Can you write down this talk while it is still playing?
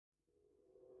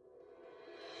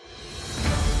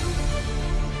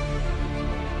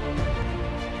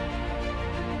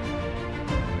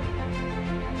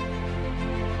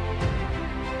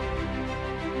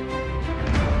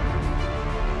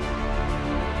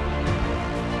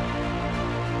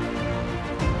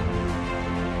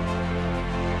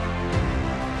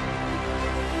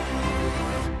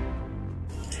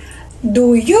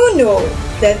Do you know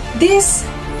that this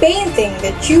painting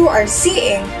that you are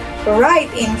seeing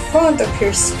right in front of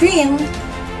your screen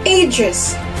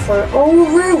ages for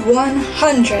over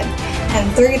 136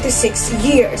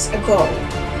 years ago?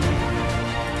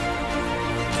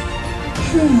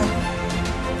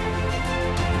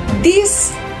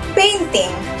 This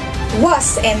painting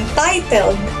was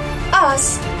entitled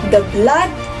as The Blood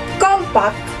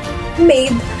Compact,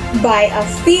 made by a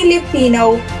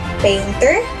Filipino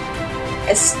painter,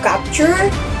 a sculptor,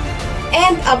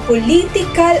 and a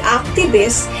political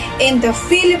activist in the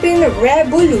Philippine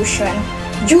Revolution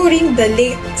during the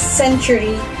late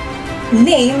century,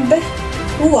 named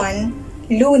Juan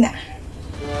Luna.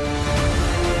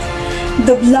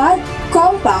 The Blood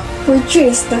Compact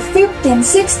portrays the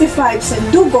 1565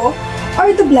 Sandugo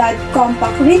or the Blood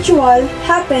Compact ritual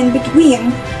happened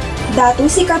between Datu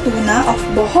Sikatuna of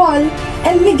Bohol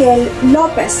and Miguel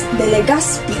Lopez de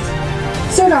Legazpi,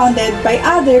 surrounded by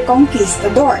other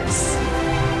conquistadors.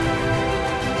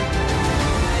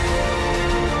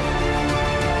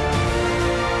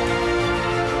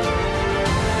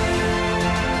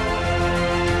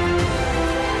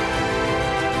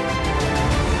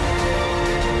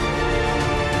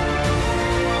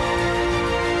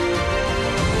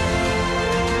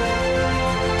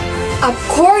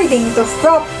 According to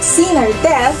Proxenar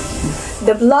death,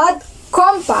 the Blood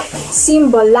Compact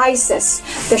symbolizes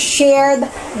the shared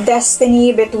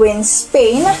destiny between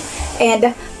Spain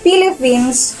and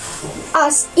Philippines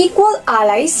as equal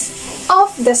allies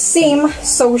of the same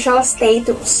social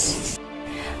status.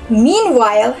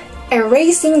 Meanwhile,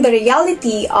 erasing the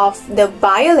reality of the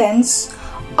violence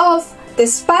of the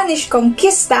Spanish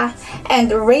conquista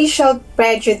and racial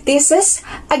prejudices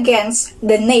against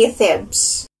the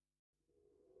natives.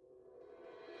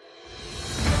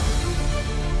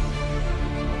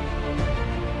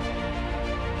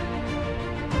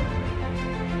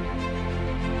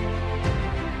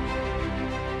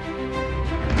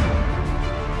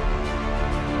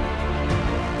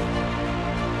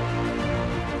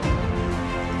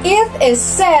 It is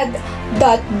said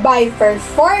that by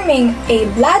performing a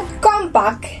blood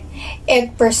compact,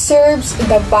 it preserves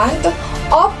the bond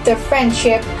of the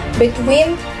friendship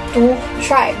between two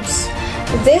tribes.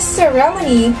 This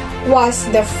ceremony was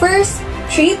the first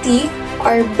treaty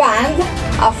or band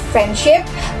of friendship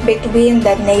between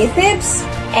the natives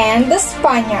and the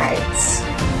Spaniards.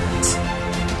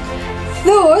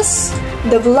 Thus,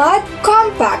 the Blood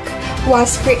Compact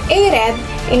was created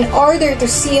in order to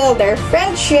seal their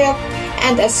friendship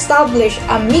and establish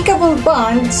amicable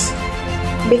bonds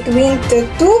between the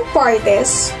two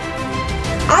parties.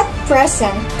 At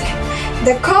present,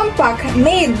 the compact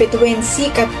made between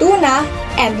Sikatuna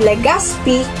and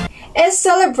Legazpi is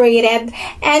celebrated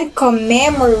and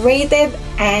commemorated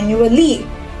annually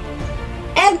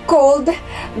and called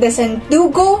the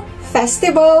Sandugo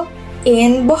Festival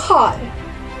in Bohol.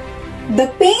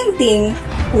 The painting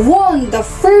won the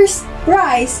first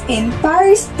prize in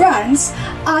Paris, France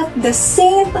at the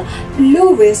St.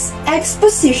 Louis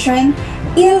Exposition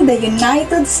in the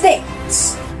United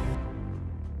States.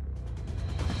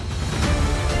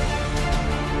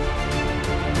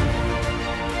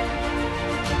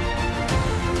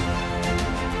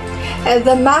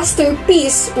 The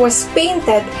masterpiece was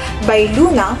painted by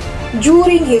Luna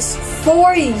during his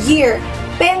 4-year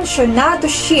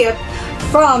pensionadship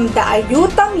from the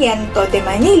Ayuntamiento de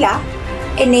Manila,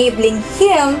 enabling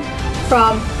him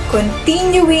from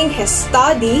continuing his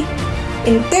study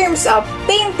in terms of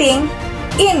painting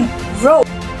in Rome.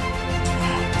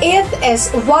 It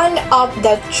is one of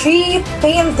the 3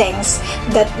 paintings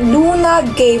that Luna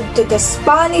gave to the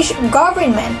Spanish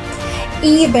government,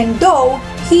 even though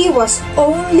he was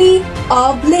only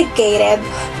obligated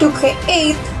to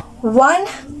create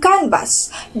 1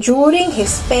 canvas during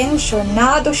his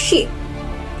pensionadship.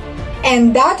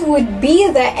 And that would be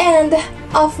the end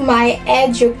of my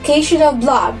educational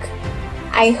blog.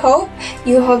 I hope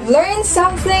you have learned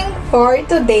something for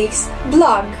today's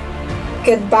blog.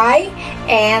 Goodbye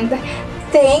and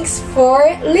thanks for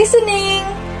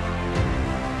listening!